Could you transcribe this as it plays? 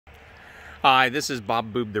Hi, this is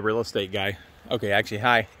Bob Boob, the real estate guy. Okay, actually,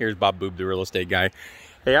 hi, here's Bob Boob, the real estate guy.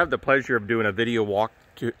 Hey, I have the pleasure of doing a video walk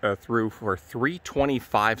through for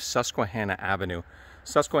 325 Susquehanna Avenue.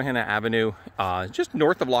 Susquehanna Avenue, just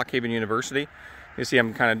north of Lock Haven University. You see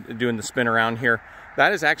I'm kind of doing the spin around here.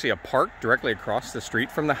 That is actually a park directly across the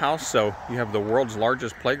street from the house. So you have the world's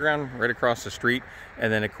largest playground right across the street.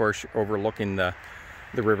 And then, of course, overlooking the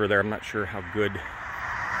river there. I'm not sure how good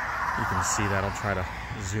you can see that. I'll try to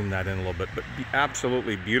zoom that in a little bit, but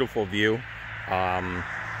absolutely beautiful view.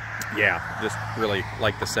 Yeah, just really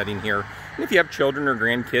like the setting here. And if you have children or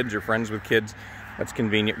grandkids or friends with kids, that's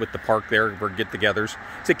convenient with the park there for get-togethers.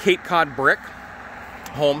 It's a Cape Cod brick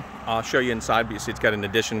home. I'll show you inside, but you see it's got an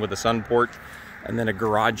addition with a sun porch and then a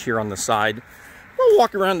garage here on the side. We'll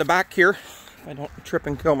walk around the back here if I don't trip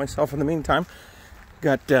and kill myself in the meantime.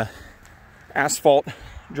 Got asphalt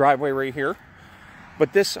driveway right here.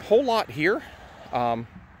 But this whole lot here,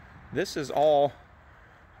 this is all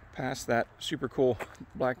past that super cool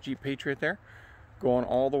black Jeep Patriot there, going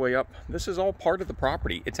all the way up. This is all part of the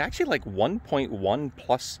property. It's actually like 1.1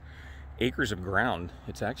 plus acres of ground.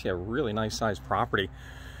 It's actually a really nice sized property.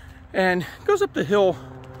 And it goes up the hill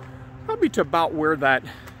probably to about where that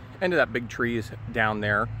end of that big tree is down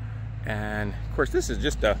there. And of course, this is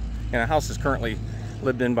just a house is currently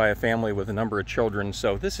lived in by a family with a number of children,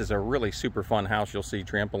 so this is a really super fun house. You'll see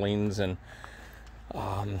trampolines and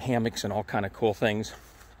hammocks and all kind of cool things.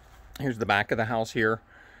 Here's the back of the house here,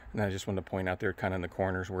 and I just wanted to point out there kind of in the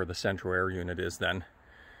corners where the central air unit is then.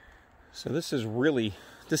 So this is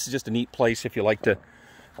just a neat place if you like to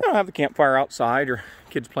have the campfire outside or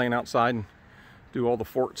kids playing outside and do all the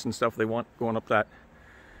forts and stuff they want going up that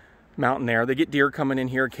mountain there. They get deer coming in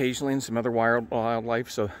here occasionally and some other wildlife,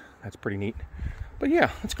 so that's pretty neat. But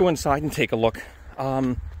yeah, let's go inside and take a look.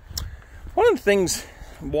 One of the things,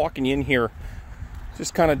 walking in here,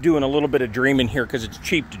 just kind of doing a little bit of dreaming here because it's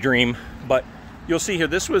cheap to dream, but you'll see here,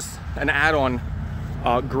 this was an add-on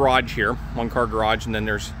garage here, one-car garage, and then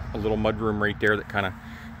there's a little mudroom right there that kind of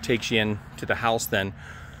takes you in to the house then.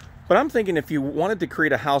 But I'm thinking if you wanted to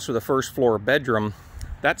create a house with a first floor bedroom,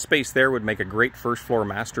 that space there would make a great first floor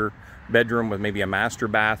master bedroom with maybe a master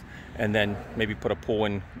bath, and then maybe put a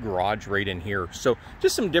pull-in garage right in here. So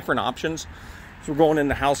just some different options. So we're going in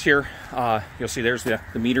the house here. You'll see there's the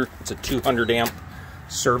meter. It's a 200 amp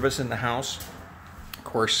service in the house. Of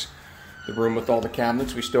course, the room with all the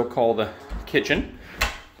cabinets we still call the kitchen.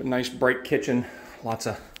 A nice bright kitchen, lots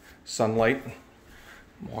of sunlight.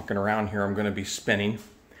 Walking around here, I'm going to be spinning.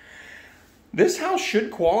 This house should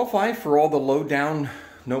qualify for all the low down,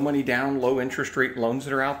 no money down, low interest rate loans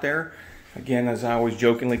that are out there. Again, as I always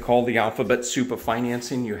jokingly call the alphabet soup of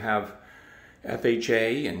financing, you have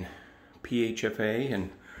FHA and PHFA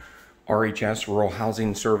and RHS, Rural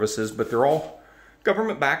Housing Services, but they're all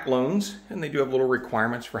government-backed loans, and they do have little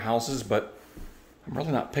requirements for houses, but I'm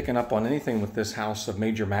really not picking up on anything with this house of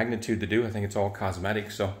major magnitude to do. I think it's all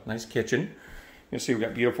cosmetic, so nice kitchen. You'll see we've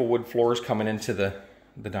got beautiful wood floors coming into the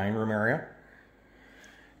dining room area.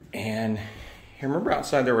 And here, remember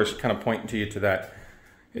outside there was kind of pointing to you to that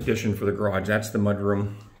addition for the garage. That's the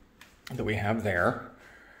mudroom that we have there.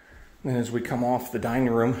 And as we come off the dining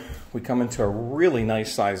room, we come into a really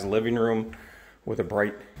nice sized living room with a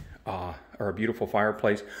bright or a beautiful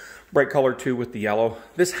fireplace. Bright color too with the yellow.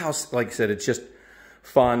 This house, like I said, it's just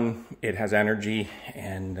fun. It has energy,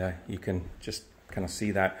 and you can just kind of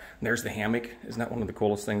see that. And there's the hammock. Isn't that one of the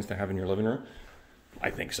coolest things to have in your living room?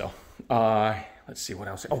 I think so. Let's see what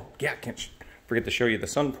else. Oh yeah, can't forget to show you the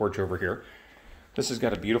sun porch over here. This has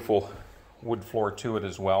got a beautiful wood floor to it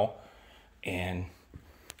as well. And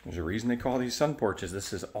there's a reason they call these sun porches.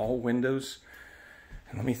 This is all windows.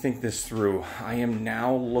 And let me think this through. I am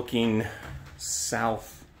now looking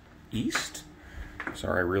southeast.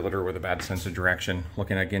 Sorry, realtor with a bad sense of direction.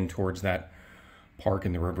 Looking again towards that park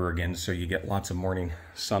and the river again. So you get lots of morning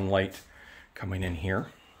sunlight coming in here.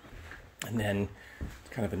 And then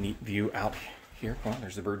kind of a neat view out here. Well,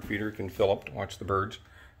 there's the bird feeder. You can fill up to watch the birds.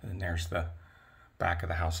 And then there's the back of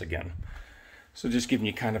the house again. So just giving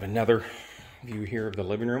you kind of another view here of the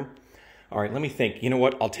living room. All right, let me think. You know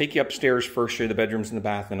what? I'll take you upstairs first, show you the bedrooms and the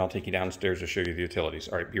bath, then I'll take you downstairs to show you the utilities.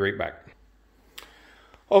 All right, be right back.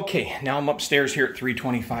 Okay, now I'm upstairs here at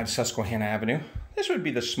 325 Susquehanna Avenue. This would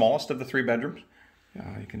be the smallest of the three bedrooms.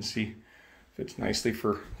 You can see fits nicely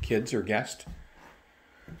for kids or guests.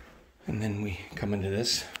 And then we come into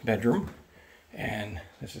this bedroom, and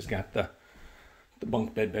this has got the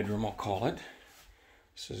bunk bed bedroom, I'll call it.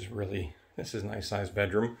 This is a nice sized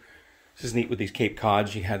bedroom. This is neat with these Cape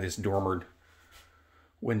Cods. You have this dormered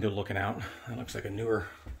window looking out. That looks like a newer,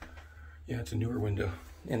 yeah, it's a newer window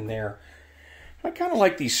in there. I kind of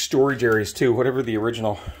like these storage areas too, whatever the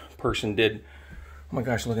original person did. Oh my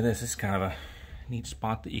gosh, look at this. This is kind of a neat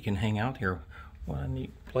spot that you can hang out here. What a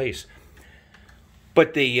neat place.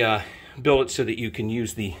 But they built it so that you can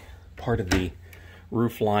use the part of the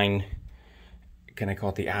roof line, can I call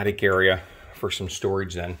it the attic area, for some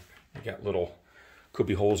storage then. You got little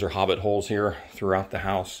cubby holes or hobbit holes here throughout the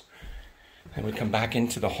house. And we come back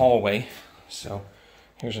into the hallway. So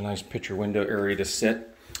here's a nice picture window area to sit.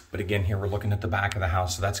 But again, here we're looking at the back of the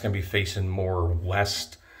house, so that's going to be facing more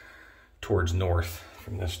west towards north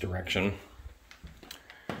from this direction.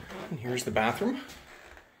 And here's the bathroom.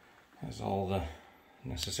 Has all the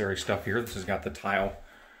necessary stuff here. This has got the tile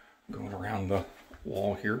going around the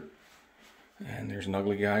wall here. And there's an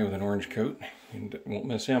ugly guy with an orange coat. You won't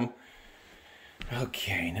miss him.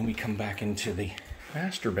 Okay, and then we come back into the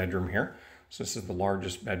master bedroom here. So this is the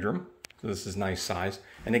largest bedroom. So this is nice size.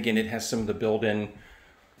 And again, it has some of the built-in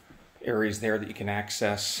areas there that you can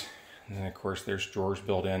access, and then of course there's drawers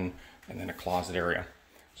built in, and then a closet area.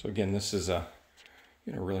 So again, this is a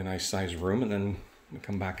really nice sized room, and then we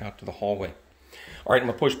come back out to the hallway. All right, I'm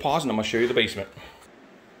gonna push pause and I'm gonna show you the basement.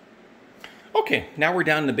 Okay, now we're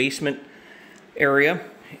down in the basement area,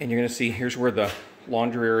 and you're gonna see here's where the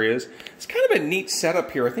laundry area is. It's kind of a neat setup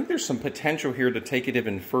here. I think there's some potential here to take it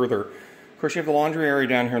even further. Of course, you have the laundry area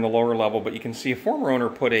down here in the lower level, but you can see a former owner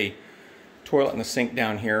put a toilet and the sink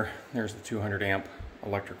down here. There's the 200 amp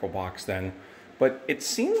electrical box then. But it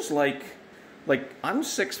seems like I'm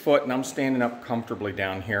 6 foot and I'm standing up comfortably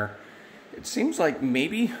down here. It seems like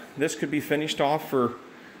maybe this could be finished off for,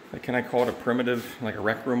 like, can I call it a primitive, like a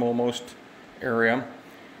rec room almost area.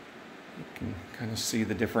 You can kind of see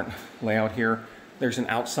the different layout here. There's an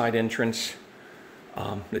outside entrance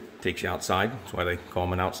that takes you outside. That's why they call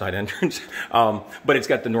them an outside entrance. But it's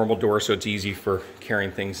got the normal door, so it's easy for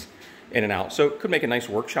carrying things in and out. So it could make a nice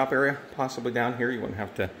workshop area possibly down here. You wouldn't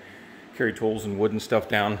have to carry tools and wood and stuff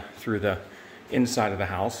down through the inside of the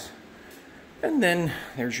house. And then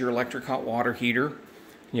there's your electric hot water heater.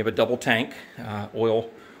 You have a double tank, oil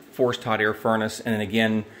forced hot air furnace, and then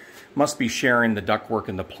again, must be sharing the ductwork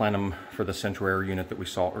and the plenum for the central air unit that we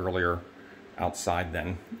saw earlier outside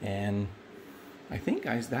then. And I think,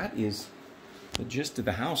 guys, that is the gist of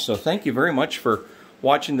the house. So thank you very much for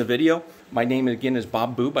watching the video. My name again is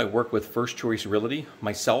Bob Boob. I work with First Choice Realty.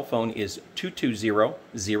 My cell phone is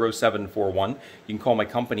 220-0741. You can call my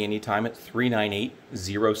company anytime at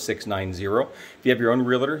 398-0690. If you have your own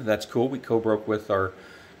realtor, that's cool. We co-broke with our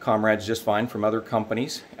comrades just fine from other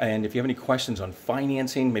companies. And if you have any questions on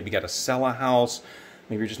financing, maybe you got to sell a house,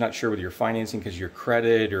 maybe you're just not sure with your financing because of your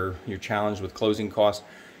credit or you're challenged with closing costs,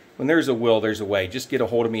 when there's a will, there's a way. Just get a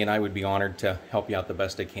hold of me and I would be honored to help you out the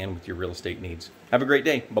best I can with your real estate needs. Have a great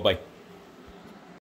day. Bye-bye.